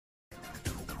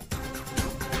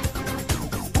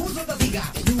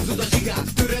cigát, húzod a csigát,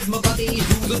 töröd magad és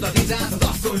húzod a vizát, az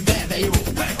asszony verve jó.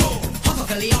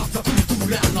 Hazafelé adsz a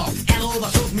kultúrának,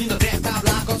 elolvasod mind a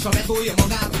reptáblákat, s ha betolja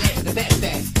magát az este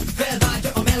teste.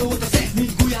 Felváltja a melót a szett,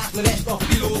 mint gulyáslevest a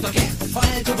pilóta kezd. Ha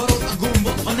elcsavarod a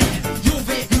gombot, ha nem, jó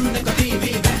fejek ülnek a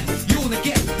tévében. Jó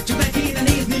neked, csak meg kéne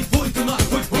nézni folytonak,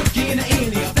 hogy kéne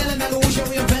élni. A felemeló se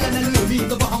olyan felemelő,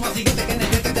 mint a Bahama-szigeteken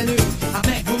neked nő. Hát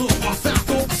megvonod a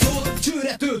számtól a szót,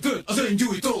 csőre töltöd az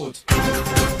öngyújtót.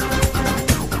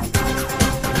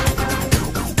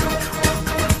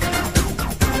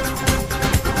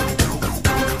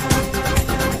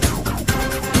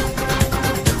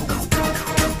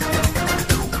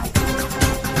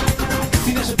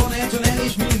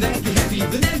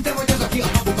 De nem te vagy az, aki a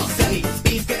napokat szeli.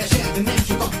 Pénzt keresel, de nem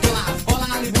sokat találsz.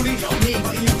 Haláli buli, még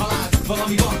ha inhalálsz.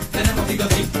 Valami van, de nem az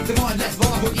igazi. De majd lesz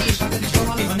valahogy, és hát ez is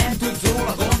valami. Ha nem tudsz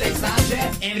róla, gond egy szál se.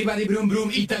 Everybody brum brum,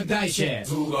 itt a dájse.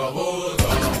 Zuga volta,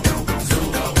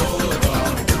 zuga volta.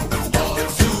 A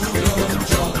zugron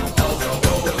csak az a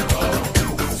volta.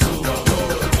 Zuga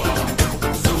volta,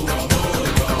 zuga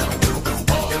volta.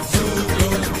 A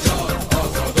zugron csak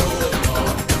az a dolga.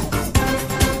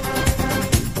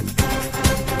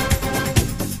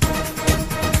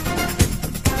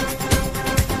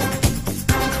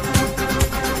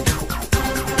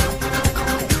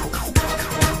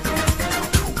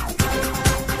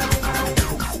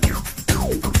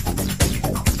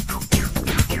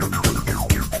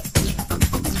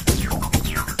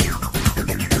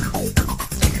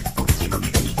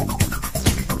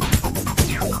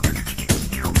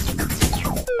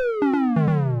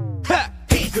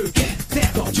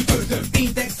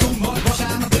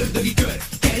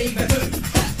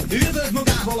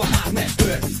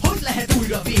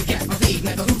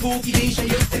 Idése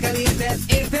jöttek el, érted?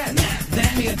 Érted? Nem, de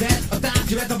nem érted? A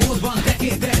távcsövet a boltban, te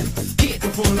kérted. Két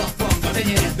pofon lappang a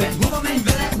tenyeredben. Hova menj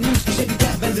vele? Nincs ki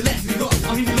segítetben, de lesz igaz,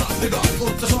 ami mi Las Vegas.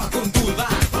 Ott a sarkon túl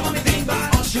vár. Valamit én vár,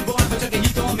 az se baj, ha csak egy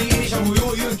italmérés, ahol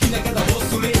jól jön ki neked a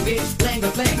hosszú lépés. Leng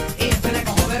a leng, értenek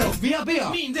a haverok. Mi a bia?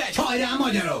 Mindegy, hajrá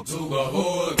magyarok! Zuga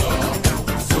volta,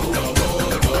 zuga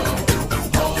volta.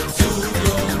 A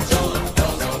zugron csak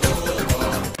az a dolga.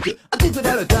 A titod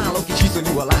előtt állok, kis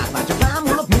iszonyú a látmány. Csak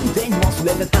lámolok, mint egy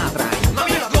masszúletet hátrány. Na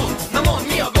mi a gond? Na mondd,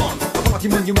 mi a gond? Ha valaki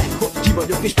mondja meg, hogy ki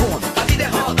vagyok és pont. Hát ide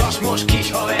hallgass most,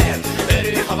 kis haver.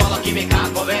 Örülj, ha valaki még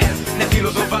hátba ver. Ne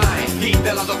filozofálj, hidd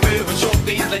el az a fő, hogy sok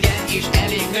pénz legyen és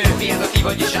elég nő. Milyen a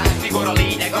kivagyiság, mikor a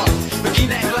lényeg az, hogy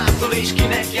kinek látszol és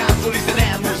kinek játszol. Hiszen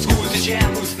elmúlsz 20 és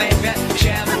elmúlsz 40 és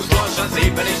elmúlsz lassan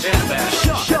szépen és elben.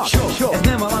 Sok, ez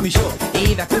nem valami sok.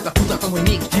 Évek óta kutatom, hogy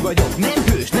még ki vagyok. Nem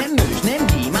hős, nem nős, nem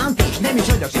gyémánt és nem is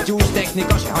agyak, se csúcs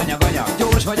technika, se hanyag-anyag.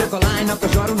 Gyors vagyok a lánynak, a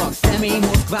zsarunak, személy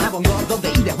Moszkvában gazdag, de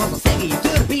ide-haza szegény.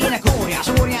 Törpének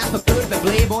óriásnak, törpe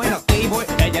playboynak, playboy,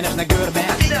 egyenesnek görbe.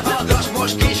 Hát ide hallgass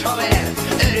most, kis haver.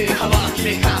 Örülj, ha valaki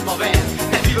még hátba ver.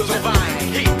 Ne filozofálj,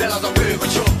 hidd el az a bő,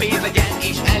 hogy sok pénz legyen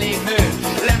és elég nő.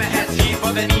 Lemehetsz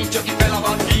hírba, de nincs, aki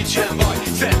felavat, így sem vagy.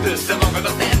 Szedd össze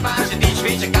magadat, nem más, nincs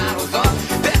fény, csak kárhozat.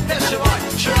 Tettes se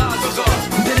vagy, se áldozat.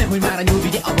 De nehogy már a nyúl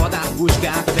vigye a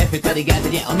vadászpuskát, a befőt pedig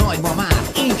eltegye a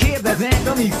nagymamát. Én kérdezek,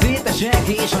 amíg szétesek,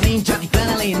 és ha nincs, aki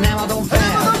felel, én nem adom fel.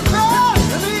 Nem adom fel,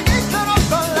 még egyszer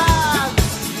adtam lát.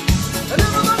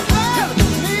 Nem adom fel,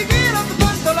 még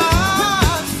életben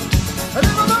talán.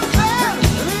 Nem adom fel,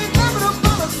 még nem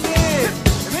robban a szép.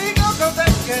 Még akad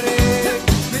egy kerék,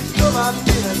 mit tovább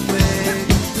csinálnék,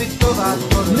 mit tovább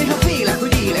mondom. Néha félek,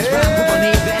 hogy éles bárhova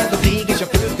nézed, az ég és a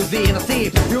föld közén a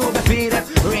szép. Jól beférek,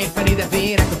 éppen ide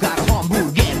férek, akár a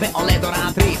hamburgerbe a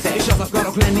ledarált része. És az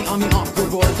akarok lenni, ami akkor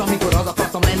volt, amikor az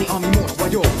akartam lenni, ami most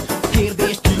vagyok. A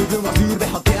kérdést kilövöm az űrbe,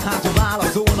 ha kell, hát ha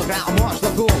válaszolnak rá a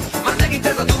marslakon. Már megint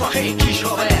ez a duma, hé kis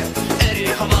haver. Erő,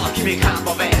 ha valaki még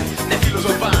hátba ver. Ne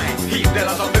filozofálj, hidd el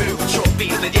az a bő, hogy sok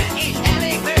pénz legyen és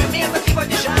elég nő. Miért a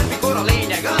kivagyiság, mikor a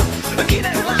lényeg az,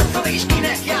 kinek látszol és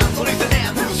kinek játszol. Hiszen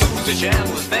elmúlsz 20 és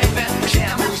elmúlsz 40 és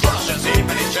elmúlsz lassan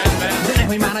szépen és csendben. De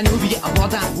nehogy már a nyúl vigye a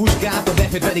vadászpuskát, a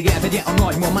befőt pedig eltegye a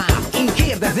nagymamát. Én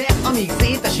kérdezek, amíg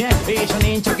szétesek, és ha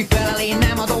nincs, aki felel, én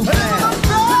nem adom fel. Nem adom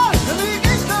fel, még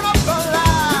egyszer adtam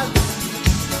lát.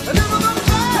 Nem adom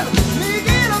fel, még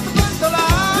életben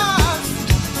talán.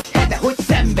 Hát de hogy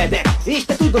szenvedek, és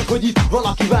te tudod, hogy itt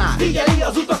valaki vár. Figyeli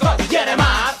az utakat, gyere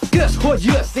már! Kösz, hogy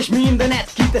jössz, és mindenet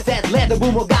kiteszed.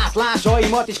 Ledobom a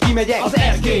gátlásaimat, és kimegyek az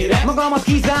erkére. Magamat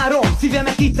kizárom,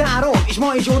 szívemet kitárom, és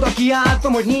ma is oda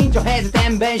kiáltom, hogy nincs a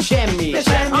helyzetemben semmi,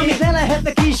 amit ne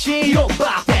lehetne kissé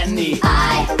jobbá tenni. I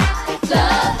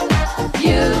love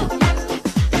you.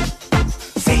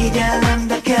 Szégyellem,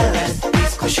 de kell ez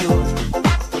piszkosul.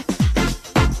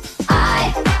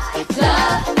 I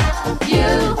love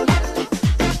you.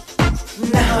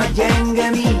 Ne hagyj engem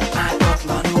engem így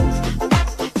ártatlanul.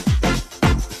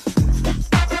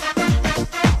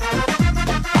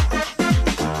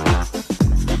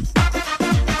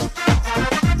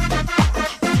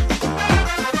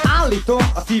 Állítom,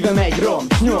 a szívem egy rom,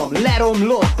 s nyom,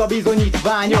 leromlott a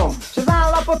bizonyítványom. S az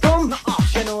állapotom, na az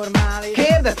se normális.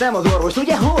 Kérdeztem az orvost,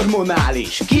 ugye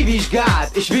hormonális.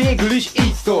 Kivizsgált, és végül is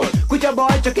így szól: kutya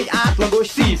baj, csak egy átlagos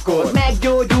szívkor.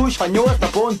 Meggyógyulsz, ha 8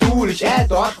 napon túl is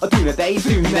eltart, a tünetei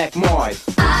szűnnek majd.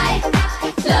 I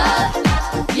love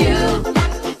you.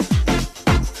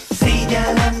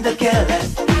 Szégyellem, de kell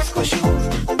lesz piszkosul.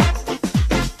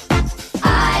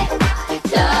 I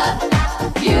love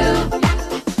you.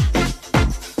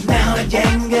 Ne hagyj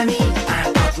engem így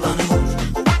ártatlanul.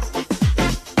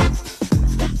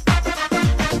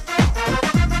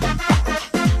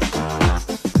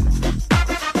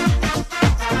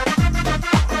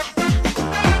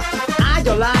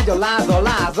 Lágya, láza,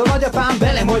 láza, nagyapám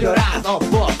belemagyaráz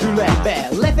abba a fületbe.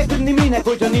 Lefeküdni minek,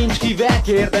 hogyha nincs kivel,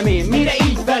 kérdem én, mire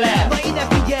így felel? Na ide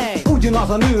figyelj! Ugyanaz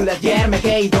a nő lesz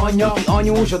gyermekeid anyja, ki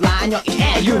anyósod lánya, és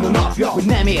eljön a napja, hogy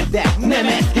nem érted, nem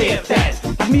ezt kérted.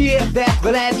 Hát miért tett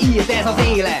veled ilyet ez az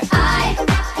élet? I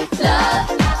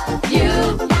love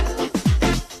you.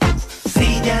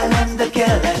 Szégyellem, de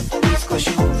kell lesz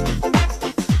piszkosul.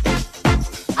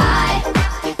 I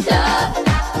love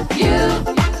you.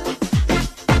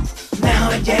 Ne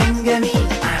hagyj engem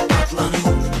így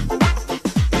ártatlanul.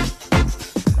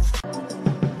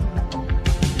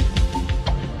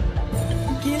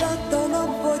 Kilatt a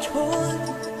nap vagy hold,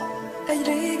 egy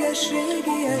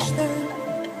réges-régi esten,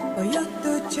 a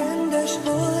jöttő csendes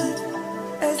volt,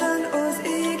 ezen az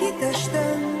égi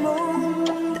testen.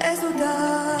 Mondd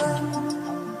ezután,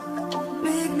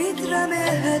 még mit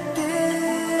remélhettél?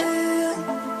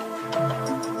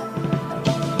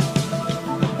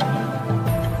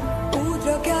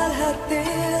 Útra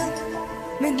kelhettél,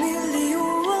 mint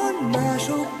millióan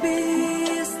mások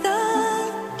bíztál,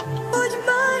 hogy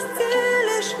más cél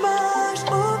és más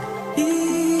ok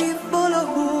hív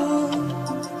valahol,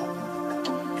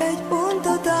 egy pont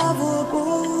a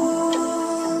távolból.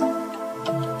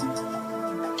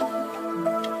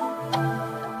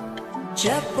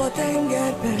 Csepp a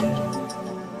tengerben,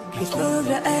 két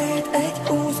földre ejt egy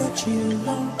óza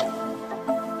csillag.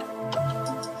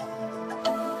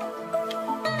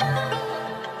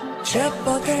 Csepp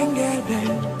a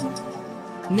tengerben,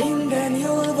 minden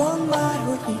jól van már,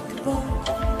 hogy itt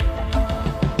vagy.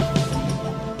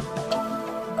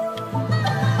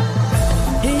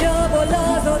 Hiába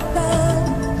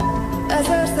lázadtál,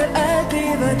 ezerszer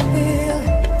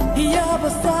eltévedtél, hiába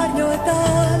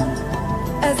szárnyaltál,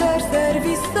 ezerszer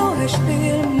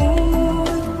visszaestél.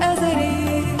 Múlt 1000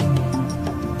 év,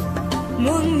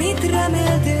 mondd, mit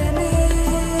reméltél még?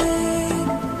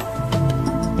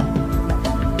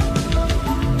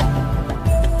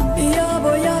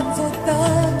 Hiába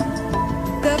játszottál,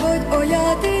 te vagy a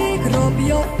játék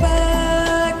rabja,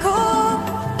 felkap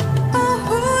a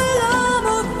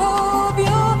hullámok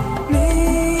babja.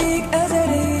 Még 1000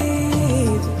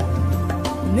 év,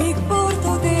 még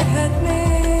partot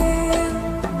érhetnél.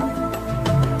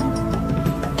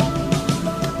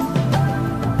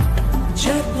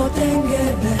 Csepp a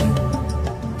tengerben,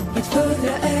 itt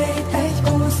földre ejt egy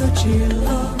kósza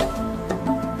csillag.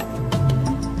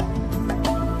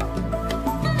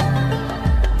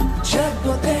 Csepp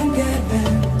a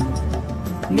tengerben,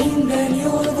 minden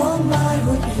jól van már,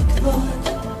 hogy itt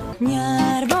vagy.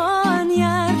 Nyárban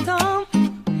jártam,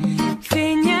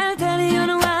 fénnyel teli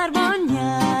januárban,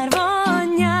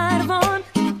 nyárban, nyárban,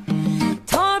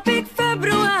 talpig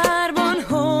februárban,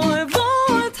 hol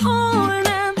volt, hol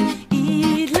nem,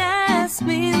 így lesz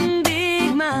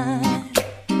mindig már,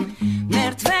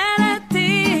 mert veled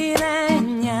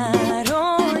télen,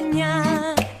 nyáron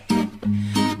nyár.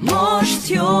 Most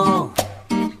jó,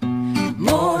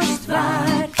 most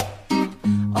vár,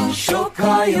 a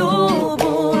sokkal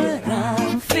jóból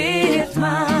rám fért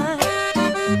már.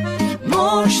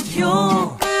 Most jó,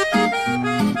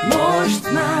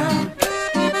 most már,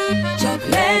 csak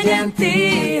legyen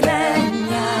télen,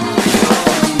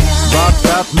 nyáron nyár.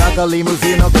 Baktatnak a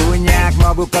limuzinok, unják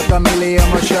magukat a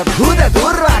milliómosok. Hú de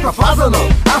durvák a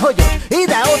fazonok, ahogy ott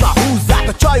ide-oda húzzák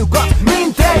a csajukat,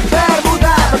 mint egy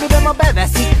Bermudát, amiben ma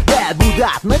beveszik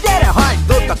Bel-Budát. Na gyere, hagyd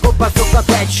ott a kopaszokat,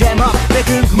 egy sem ad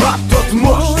nekünk mattot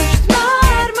most. Most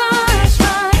már más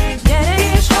már, gyere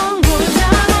és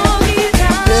hangozzál a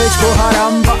gitár. Tölts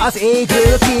poharamba az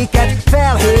égről kéket,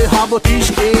 felhőhabot is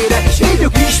kérek, s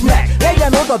ígyuk is meg,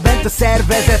 legyen oda bent a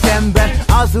szervezetemben.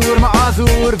 Az úr ma az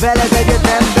úr, veled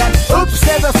egyetemben. Ups,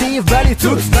 ez a szívbeli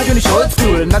cucc, nagyon is old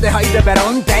school. Na de ha ide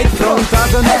beront egy front,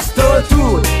 azon ezt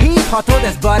túl. Hívj hívhatod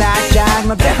ezt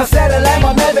barátságnak, de ha szerelem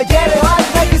a neve, gyere,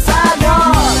 hagyd neki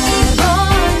szárnyat.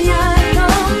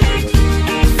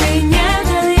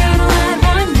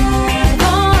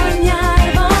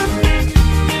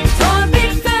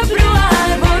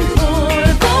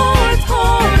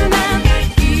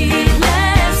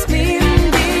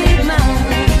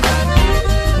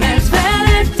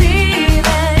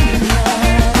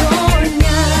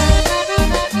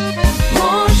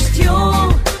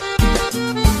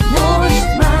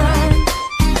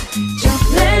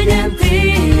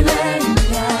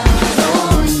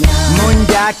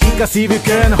 Kik a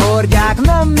szívükön hordják,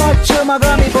 nem nagy csomag,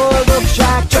 ami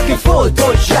boldogság, csak egy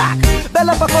foltosság.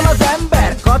 Belapakol az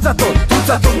ember, kacatot,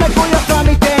 tucatot, meg olyat,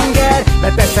 ami tenger.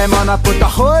 Beteszem a napot, a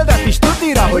holdat is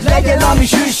tudira, hogy legyen, ami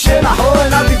süssön a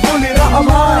holnapi bulira, ha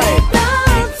majd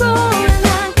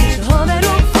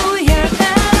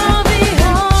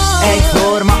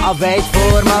egyforma a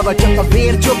vegyforma, vagy csak a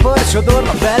vércsoport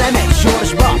sodorva belemegy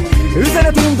sorsba.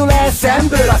 Üzenet indul el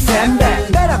szemből a szembe,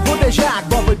 berakod egy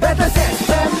zsákba, vagy beteszed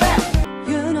szembe.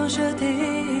 Jön a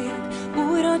sötét,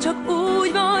 újra csak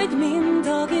úgy vagy, mint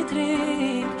akit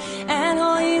rég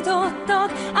elhajtottak,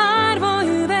 árva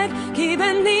üveg,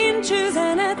 kiben nincs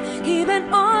üzenet, kiben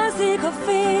alszik a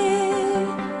fény.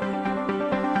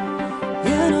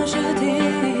 Jön a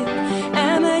sötét,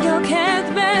 elmegy a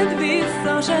kedved,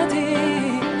 vissza se tér.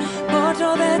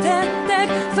 Partra vetettek,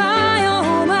 fáj a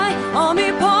homály, ami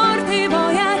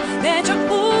partiba jár, de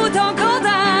csak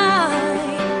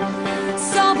útakadály.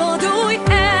 Szabadulj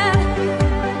el,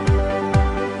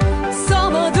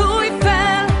 szabadulj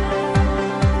fel,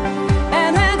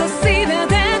 emeld a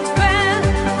szívedet fel,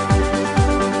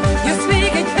 jössz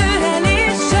még egy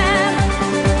öleléssel.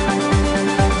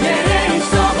 Gyere és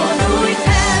szabadulj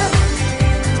el,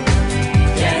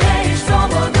 gyere és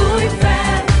szabadulj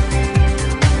fel,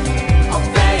 a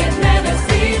fejed ne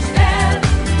veszítsd el,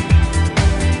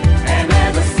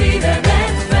 emeld a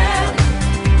szívedet fel,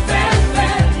 fel,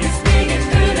 fel, jössz még egy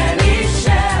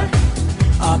öleléssel.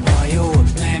 Apa jó,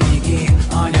 nem ígér,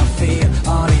 anya fél,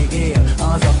 alig él.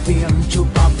 Az a film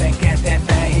csupa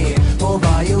fekete-fehér.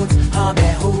 Hova jutsz, ha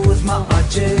behúz ma a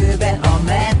csőbe a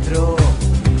metró?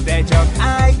 De csak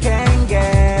I can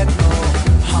get no.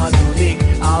 Hazudik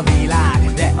a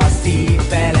világ, de a szív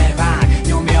belevág.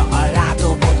 Nyomja a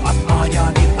látóbot, az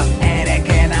agyadik, az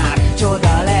ereken át.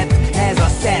 Csoda lett ez a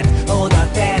szett, oda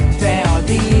tette a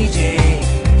DJ,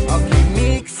 aki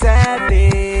mixel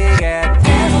téged.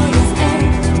 Te vagy az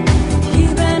egy,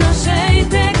 kiben a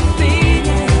sejtek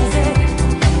fényezek,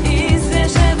 észre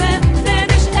se vetted,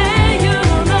 és eljön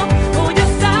a nap, hogy a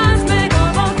 100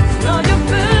 megawatt nagyobb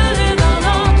földön a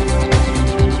nap.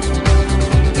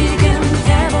 Igen,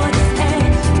 te vagy az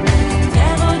egy, te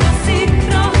vagy a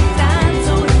szikra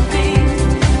táncoló fény.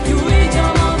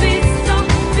 Gyújtja ma vissza,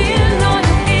 villan a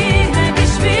ének,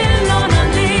 és villan a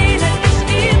lélek, és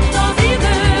itt az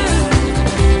idő.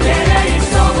 Gyere és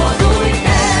szabadulj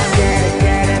el, Gyere,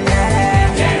 gyere velem,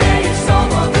 gyere és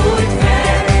szabadulj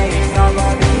fel, gyere és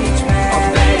szabadíts a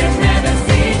meg. fejed ne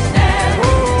veszítsd el,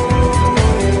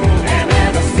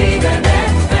 emeld a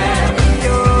szívedet fel,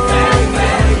 fel,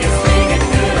 fel, jössz még egy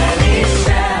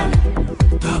öleléssel.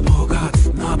 Tapogatsz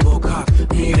napokat,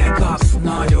 mire kapsz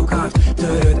nagyokat.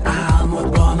 Töröd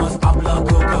álmodban az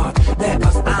ablakokat, de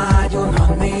az ágyon,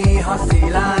 ha néha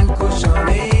szilánkosan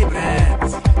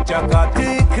ébredsz, csak a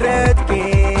tükröd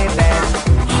képed.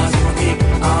 Hazudik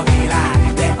a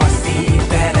világ, de a szív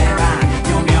belevág.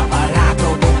 Nyomja a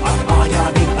látóbot, az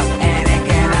agyadik, az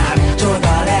ereken át.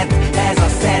 Csoda lett ez a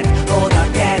szett, oda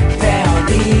tette a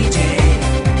DJ,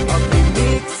 aki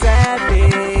mixel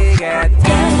téged.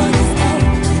 Te vagy az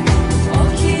egy,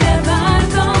 akire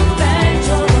vártam,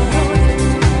 felcsavarod,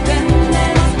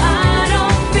 benned az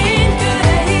áram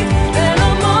fényköreit, fel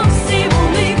a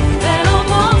maximumig, fel a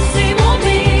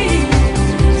maximumig.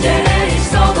 Gyere és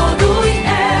szabadulj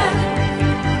el,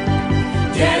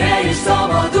 gyere és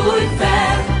szabadulj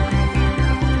fel,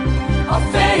 a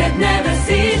fejed ne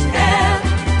veszítsd el,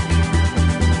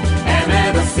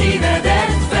 emeld a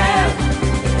szívedet fel,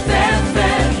 fel,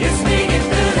 fel, jössz még egy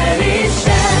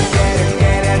öleléssel.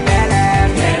 Gyere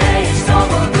velem, Gyere és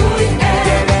szabadulj el,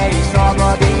 gyere és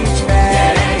szabadíts fel.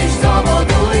 gyere és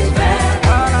szabadulj fel,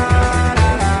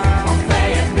 a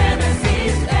fejed ne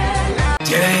veszítsd el.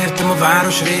 Gyere értem a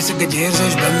városrészek, egy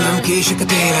érzés bennem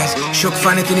késeket érez. Sok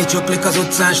fanitini csuplik az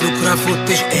utcán, slukra fut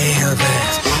és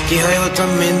élvez. Kihajoltam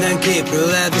minden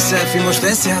képről, elvi selfie, most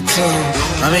ezt játszom.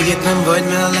 Amíg itt nem vagy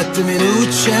mellettem, én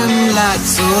úgysem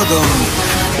látszódom.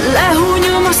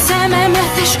 Lehúnyom a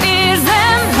szememet és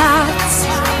érzem, látsz.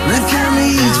 Nekem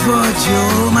így vagy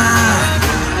jó már.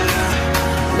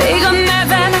 Még a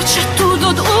nevemet se tudod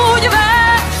tudod, úgy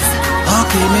vesz,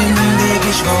 aki még mindig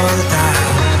is voltál.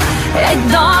 egy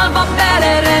dalba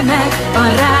beleremeg a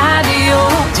rádió,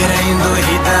 Gyere, indulj,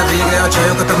 hidd el végre a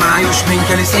csajokat, a május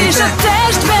minkeli szinte. és a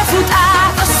testbe fut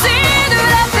át a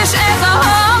szédület, és ez a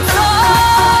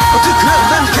hangzat. A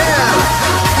tükrödben kell,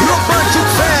 robbantjuk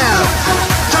fel,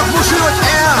 csak mosolyodj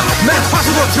el, mert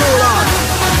hazudott rólad,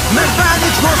 mert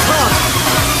bármit hozhat,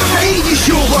 te így is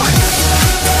jó vagy.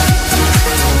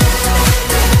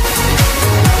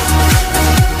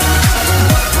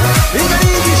 Igen,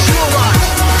 így is jó vagy.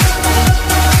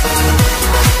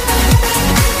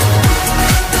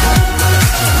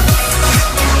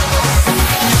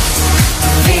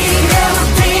 Végre a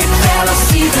tép fel a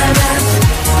szívemet,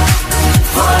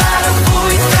 falára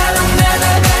fújt fel a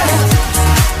nevedet,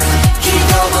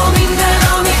 kidobom minden,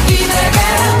 ami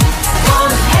idegen,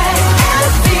 van hely,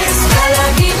 elférsz vele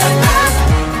idegen.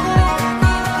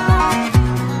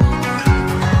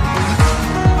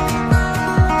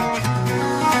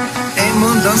 Én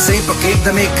mondom, szép a kép,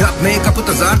 de még kaput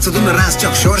az arcodon, a rász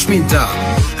csak sors minta.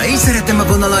 Így szeretem a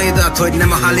vonalaidat, hogy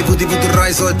nem a hollywoodi voodoo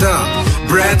rajzolta.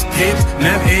 Brad Pitt,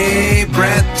 nem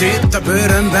Brad Pitt a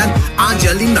bőrömben.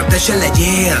 Angelina, te se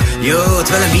legyél, jót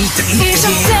velem így te így És a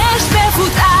tegyél. testbe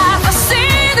fut át a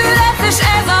szédület, és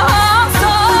ez a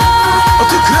hangzat. A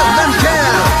tükrömben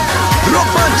kell,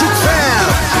 robbantjuk fel,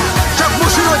 csak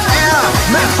mosolyodj el,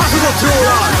 mert hazudott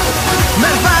rólad,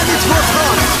 mert bármit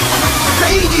hozhat, te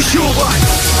így is jó vagy.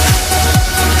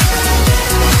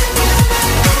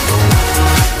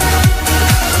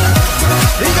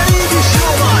 Igen, így is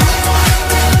jó vagy.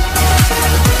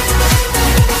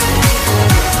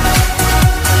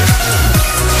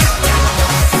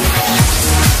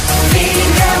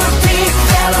 Végre a tép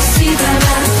fel a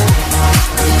szívemet,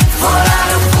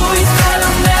 falára fújt fel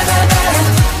a nevedet,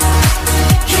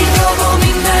 kidobom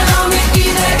minden, ami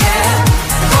idegen,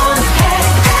 van hely,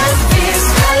 elférsz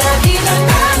vele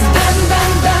idegen. Ben,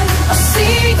 ben, ben, a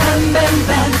szívemben,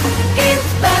 ben, itt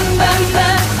ben, ben,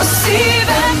 ben, a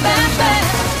szívemben, ben,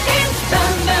 itt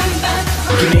ben, ben, ben.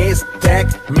 Kinéztek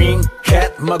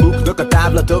minket maguknak a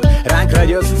táblatok, ránk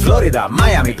ragyog Florida,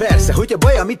 Miami, persze, hogyha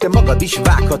baj, amit te magad is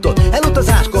vághatod.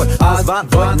 Elutazáskor az van,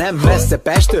 vagy nem messze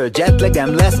Pesttől,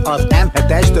 jetlegem lesz az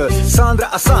M7-estől. Szandra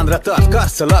a Szandra tart,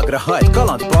 karszalagra hajt,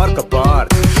 kalandpark a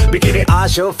part. Bikini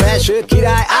alsó, felső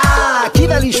király,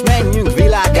 kivel is menjünk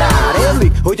világár.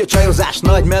 Érlik, hogy a csajozás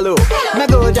nagy meló,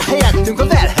 megoldja helyettünk a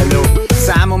well hello.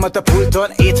 Számomat a pulton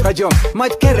itt hagyom,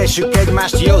 majd keressük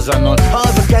egymást józanon. Ha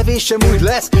az a kevés sem úgy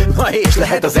lesz, ma és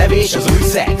lehet az evés az új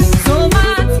szex.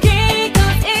 Szomát kék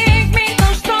az ég, mint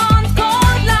a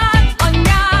strandkorlát, a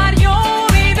nyár jó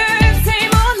időt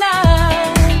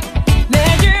szimulál.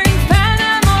 Megyünk fel,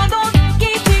 nem adott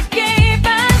kicsi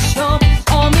képes shop,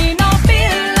 amin a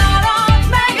pillanat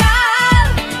megáll.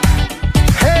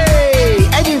 Hey,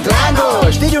 együnk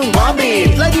lángost, ígyunk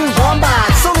bambit, legyünk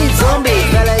bambák, szomít zombik.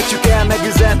 Felejtsük el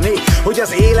megüzenni, hogy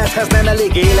az élethez nem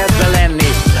elég életbe lenni.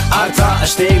 Arca a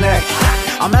stégnek,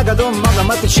 a megadom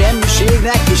magamat egy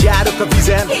semmiségnek, és járok a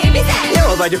vizen.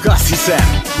 Jól vagyok, azt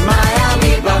hiszem.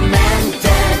 Miami-ba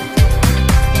mentem,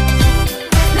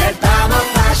 mert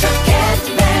pálmafás a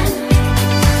kedvem.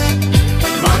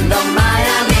 Mondom,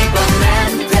 Miami-ba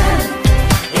mentem,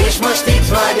 és most itt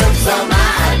vagyok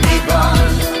Zamárniban.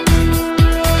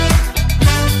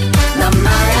 Na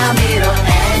Miami-ról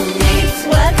ennyit,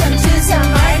 welcome to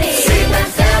Zamárni. Szépen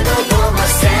feldobom a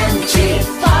szemcsit,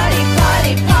 party,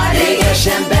 party, party.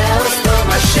 Régesen beosztom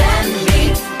a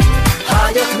semmit,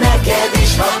 hagyok neked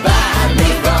is, ha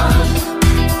bármi van.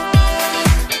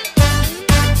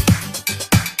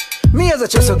 Mi az a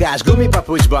csoszogás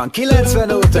gumipapucsban?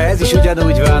 90 óta ez is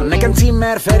ugyanúgy van. Nekem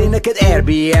Zimmer Feri, neked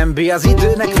Airbnb. Az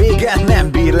időnek vége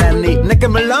nem bír lenni.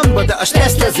 Nekem a lambada, a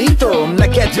stresszlezítóm,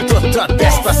 neked jutott a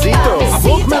Despacito. A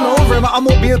Walkman over, ma a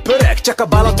mobil pörög, csak a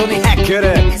balatoni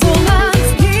hekörök.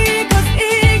 Szomát kék az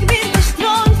ég, mint a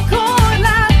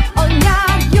strandkorlát, a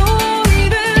nyár jó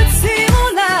időt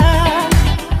szimulál.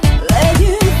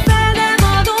 Legyünk fel, nem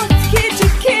adott kicsi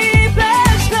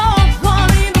képes nap,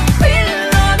 amin a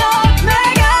pillanat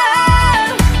megáll.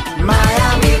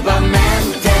 Miami-ba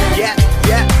mentem, Yeah,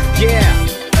 yeah, yeah.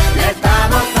 mert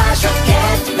pálmafás a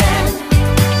kedvem.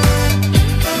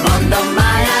 Mondom,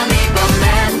 Miami-ba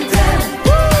mentem,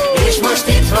 és most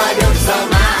itt vagyok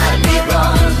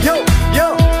Zamárniban. Jó,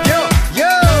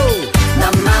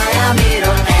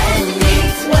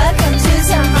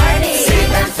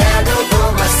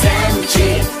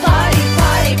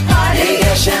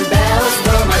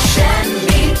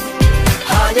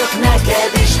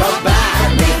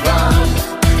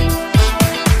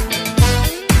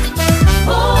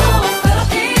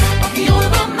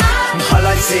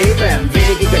 szépen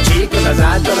végig a csíkon, az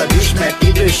általad ismert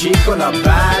idősíkon a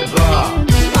bárba.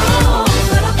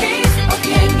 Fel a kéz,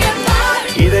 aki engem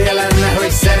vár. Ideje lenne,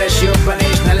 hogy szeress jobban,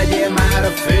 és ne legyél már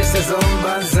a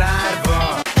főszezonban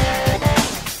zárva.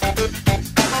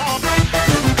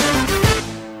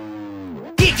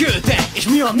 Ki küldte, és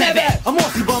mi a neve? A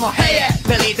moziban a helye,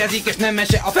 de létezik és nem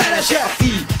mese a felese. A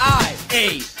CIA,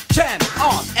 sem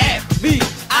az FBI,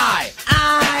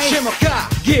 sem a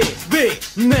KGB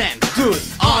nem tud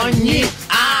annyit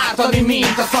ártani,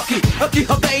 mint a szaki, aki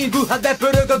ha beindul, hát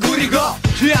bepörög a guriga.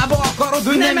 S hiába akarod,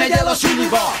 hogy nem megy el a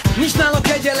sunyiba. Nincs nála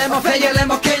kegyelem, a fegyelem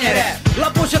a kenyere.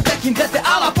 Lapos a tekintete,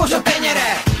 alapos a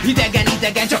tenyere.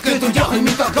 Idegen, csak ő tudja, hogy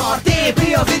mit akar.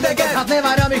 Tépi az idegen, hát ne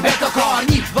várja, amíg betakar.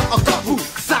 Nyitva a kapu,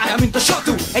 szája, mint a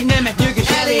satú. Egy nemet nyög és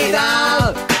eléd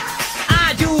áll.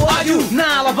 Ágyú,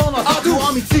 nála van az adó,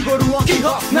 amit szigorúan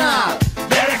kihasznál.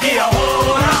 Gyere ki a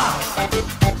hóra,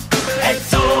 egy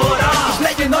szóra, és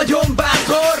legyen nagyon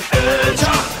bátor.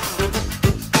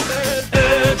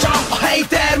 Ő csak a helyi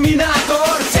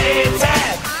terminátor.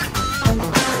 Szétszed,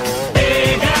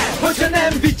 éget, hogyha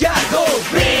nem vigyázol,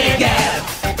 véget.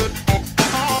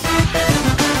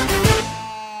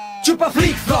 Csupa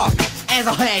flick-flak, ez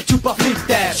a hely csupa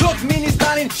flitter. Sok mini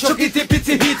Stalin, sok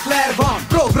icipici Hitler van.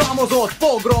 Programozott,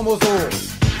 pogromozó,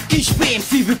 kis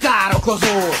fémszívű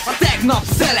károkozó. A tegnap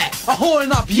szele, a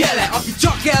holnap jele, aki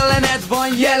csak ellened van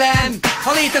jelen.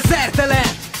 Ha léte szertelen,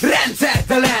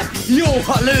 rendszertelen, jó,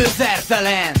 ha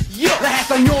lőszertelen. Jó.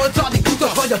 Lehet a 8.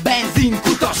 utas, vagy a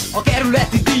benzinkutas, a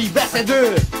kerületi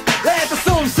díjbeszedő. Lehet a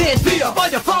szomszéd fia,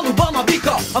 vagy a faluban a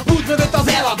bika, a pult mögött az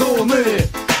eladó nő.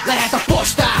 Lehet a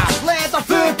postás, lehet a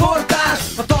főportás,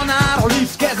 a tanár, a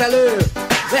liftkezelő.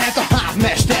 Lehet a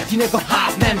házmester, kinek a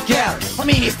ház nem kell, a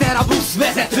miniszter, a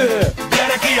buszvezető.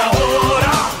 Gyere ki a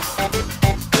hóra,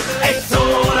 egy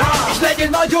szóra, és legyen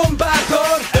nagyon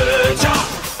bátor. Ő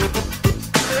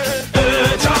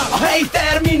csak a helyi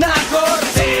terminátor.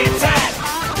 Szétszed,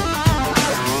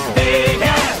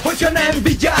 véget, hogyha nem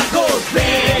vigyázol,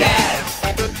 véget.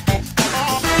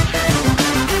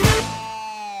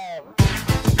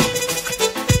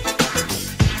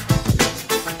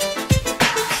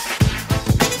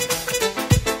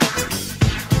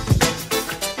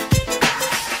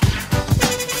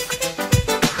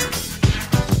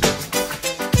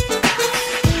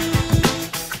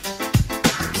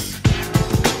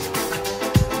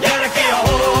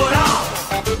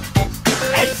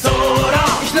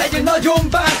 Nagyon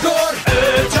bátor,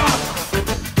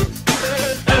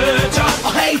 ő csak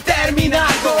a helyi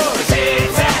terminátor.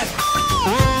 Szétszed,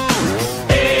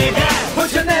 éget,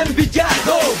 hogyha nem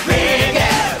vigyázol,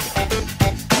 véget.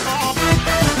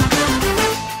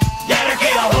 Gyere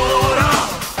ki a hóra,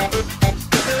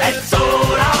 egy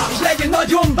szóra, és legyen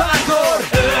nagyon bátor.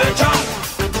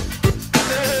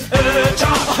 Ő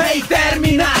csak a helyi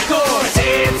terminátor.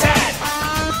 Szétszed,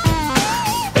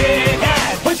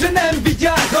 éget, hogyha nem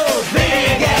vigyázol, véget.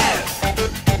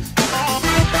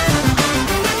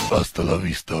 Hasta la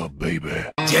vista, baby.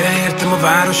 Gyere értem a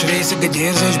város részeg, egy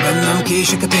érzés bennem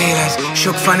késeket érez.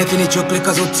 Sok fanitini csoklik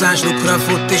az utcán, slukra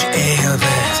fut és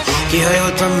élvez.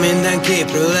 Kihajoltam minden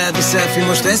képről, elvi selfie,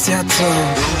 most ezt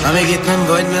játszom. Amíg itt nem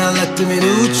vagy mellettem, én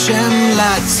úgysem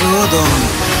látszódom.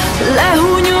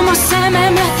 Lehúnyom a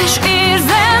szememet és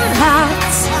érzem,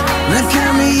 látsz.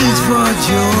 Nekem így vagy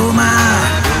jó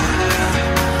már.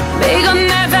 Még a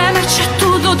nevemet se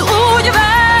tudod, úgy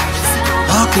versz.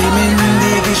 Aki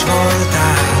mindig is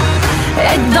voltál.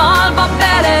 Egy dalba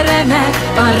beleremeg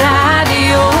a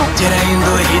rádió. Gyere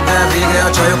indulj, hidd el végre,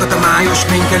 a csajokat a május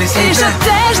minkeli szépen. És a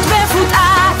testbe fut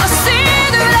át a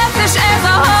szédület, és ez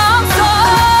a hangszor.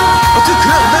 A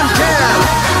tükröd nem kell,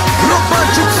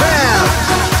 robbantsuk fel.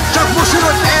 Csak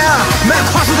mosolyodj el, mert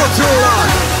hazudott rólad.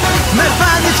 Mert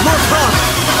bármit mondhat,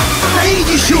 te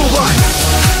így is jó vagy.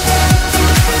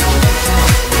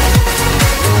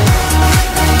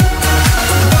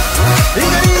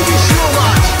 Igen, így is jó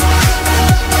vagy.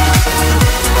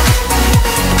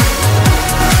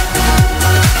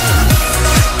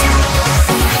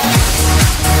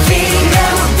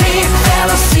 Végem a tép fel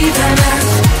a szívemet,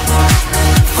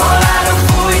 falára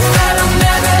fújj fel a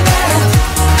nevedet.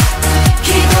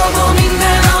 Kidobom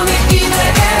minden, ami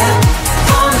idegen.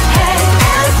 Van hely,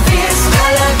 elférsz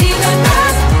veled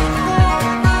idegen.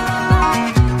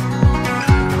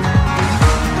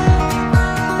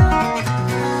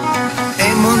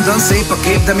 Mondom, szép a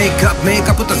kép, de még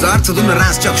kapott az arcodon, a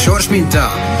rász csak sors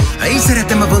minta. Így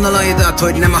szeretem a vonalaidat,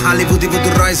 hogy nem a hollywoodi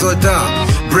voodoo rajzolta.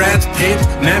 Brad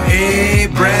Pitt, nem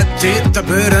Brad Pitt a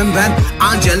bőrömben.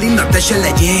 Angelina, te se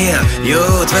legyél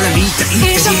jót velem, így te így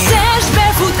És a tegyél.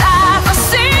 testbe fut át a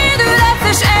szédület,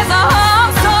 és ez a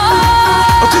hangszor.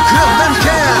 A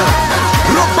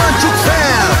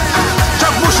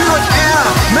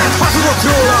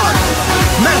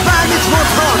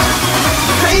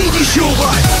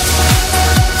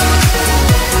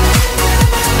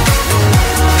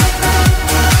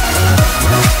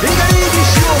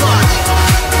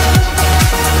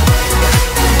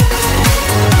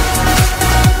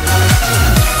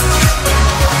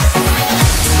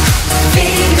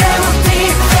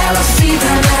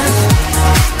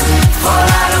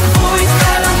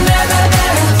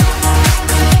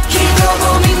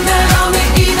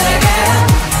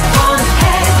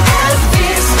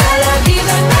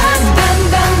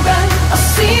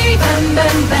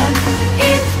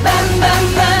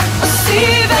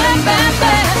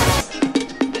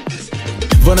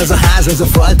van az a ház, az a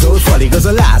faltól falig, az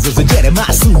a láz, az a gyere,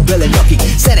 másszunk bele nyaki.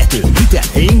 Szerető, hitet,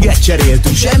 inget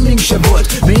cseréltünk, semmink se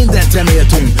volt, mindent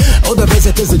reméltünk. Oda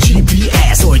vezet ez a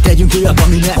GPS, hogy tegyünk olyat,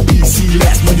 ami nem PC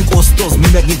lesz. Mondjuk osztozni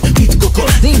megint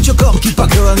titkokon, nincs okam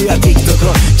kipakolni a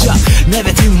TikTokon. Csak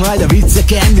nevetünk majd a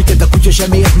vicceken, miket a kutya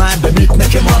sem ért már be, mit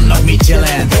nekem annak mit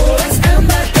jelent.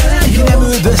 Ki nem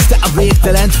üldözte a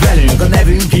végtelent velünk, a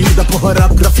nevünk írd a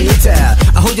poharakra fétel,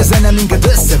 ahogy a zene minket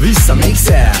össze-vissza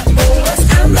mixel.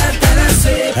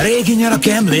 Régi nyarak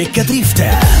emlékkel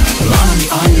driftel. Valami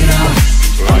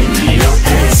annyira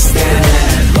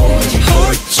esztelen,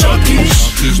 hogy csak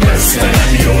is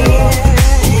mesztelen jó.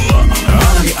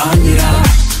 Valami annyira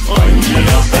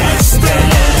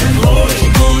esztelen,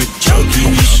 hogy csak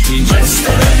is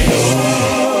mesztelen jó.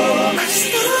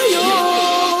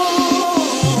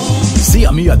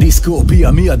 Szia, mi a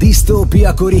diszkópia, mi a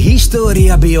disztópia, kori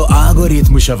história,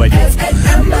 bioalgoritmusa vagyok. Ez egy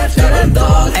embertelen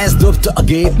dal, ez dobta a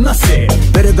gép, na szép.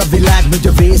 Pörög a világ, megy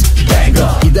a vész,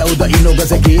 benga. Ide-oda inog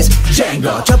az egész,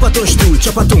 zsenga. Csapatos túl,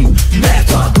 csapatunk,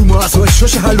 mert a duma az, hogy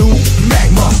sose halunk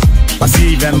meg ma. A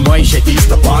szívem ma is egy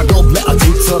tiszta par, dob le a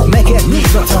cuccot, neked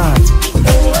nyitva tart.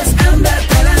 Ó, ez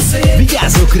embertelen szép.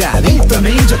 Vigyázzok rá, mint a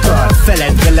ninja kard.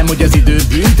 Feledd velem, hogy az idő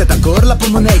büntet, a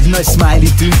korlapomon egy nagy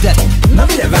smiley tüntet. Na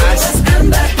mire vársz? Ez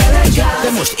embertelen gáz.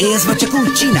 De most élsz, vagy csak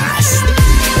úgy csinálsz?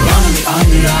 Valami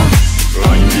annyira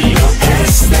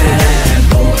esztelen,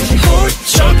 hogy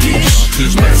csak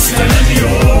is mesztelen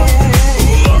jó.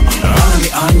 Valami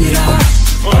annyira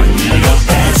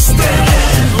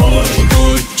esztelen,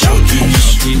 hogy csak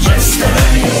is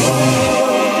mesztelen jó.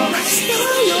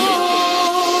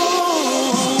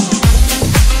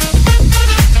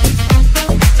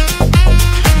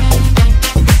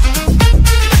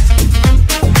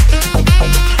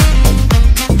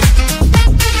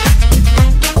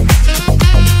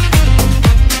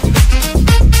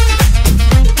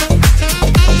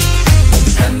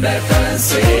 Embertelen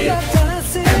szép,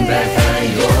 embertelen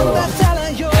jó,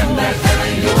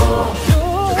 embertelen jó,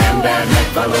 csak embernek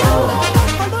való.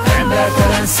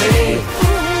 Embertelen szép,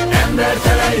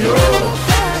 embertelen jó.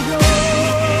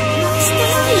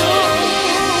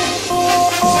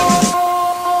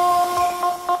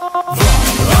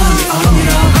 Valami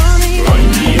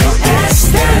annyira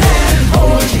esztelen,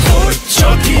 hogy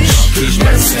csak is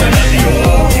mesztelen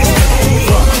jó.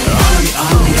 Valami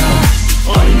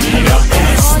annyira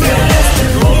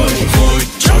esztelen, hogy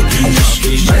csak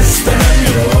is mesztelen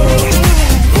jó.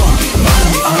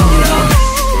 Valami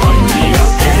annyira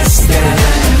esztelen.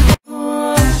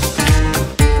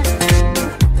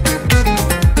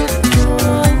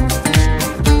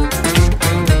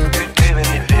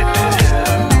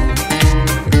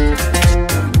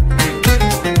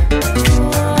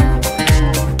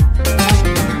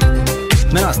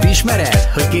 Na azt ismered,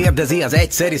 hogy kérdezi az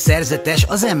egyszerű szerzetes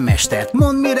az emmestert.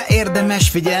 Mondd, mire érdemes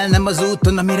figyelnem az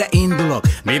úton, amire indulok,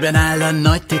 miben áll a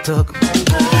nagy titok.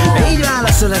 Így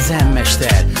válaszol az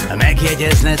emmester, ha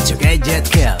megjegyezned csak egyet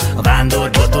kell, a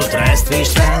vándorbototra ezt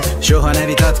vésd fel, soha ne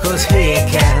vitatkozz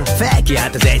hülyékkel.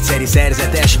 Felkiált az egyszerű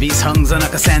szerzetes,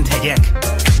 vízhangzanak a szent hegyek.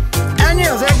 Ennyi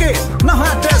az egész? Na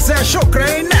hát ezzel sokra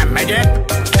én nem megyek.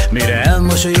 Mire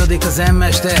elmosolyodik az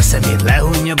emmester, szemét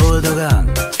lehunja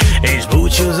boldogan, és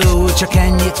búcsúzóul csak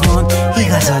ennyit mond: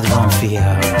 igazad van,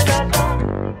 fiam.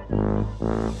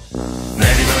 Ne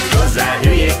vitatkozzál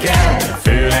hülyékkel,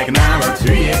 főleg nálad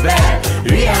hülyékbe.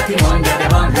 Hülye, aki mondja, de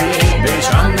van hülyébb, és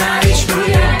annál is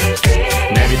hülye.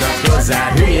 Ne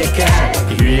vitatkozzál hülyékkel,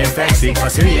 ki hülyén fekszik,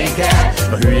 az hülyén kell.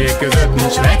 A hülyék között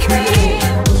nincs leghülyébb,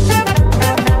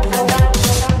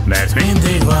 mert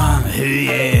mindig van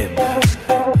hülyébb.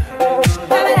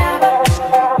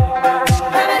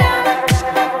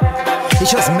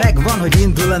 És az megvan, hogy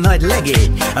indul a nagy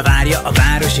legény, várja a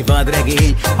városi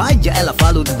vadregény. Hagyja el a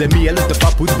falut, de mielőtt a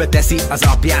paput beteszi, az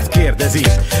apját kérdezi: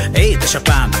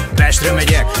 édesapám, Pestre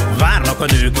megyek, várnak a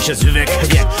nők is az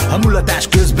üveghegyek. Ha mulatás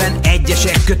közben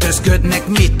egyesek kötözködnek,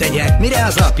 mit tegyek? Mire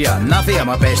az apja: na fiam,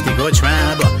 a pesti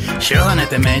kocsmába soha ne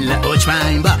te menj le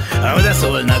ocsmányba. Ha oda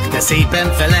szólnak, te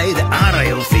szépen felej, de arra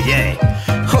jól figyelj,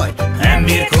 hogy nem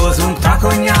birkózunk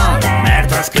takonnyal,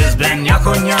 mert az közben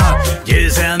nyakonnyal.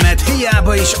 Győzelmet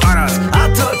hiába is arasz,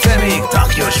 attól te még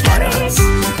taknyos maradsz.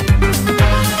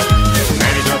 Ne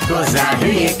vitatkozzál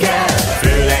hülyékkel,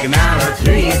 főleg nálad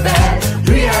hülyékbe.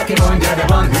 Hülye, aki mondja, de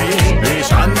van hülyébb, és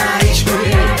annál is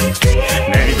hülyébb.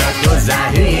 Ne vitatkozzál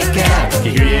hülyékkel, ki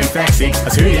hülyén fekszik,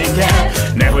 az hülyén kell.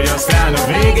 Nehogy aztán a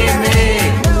végén még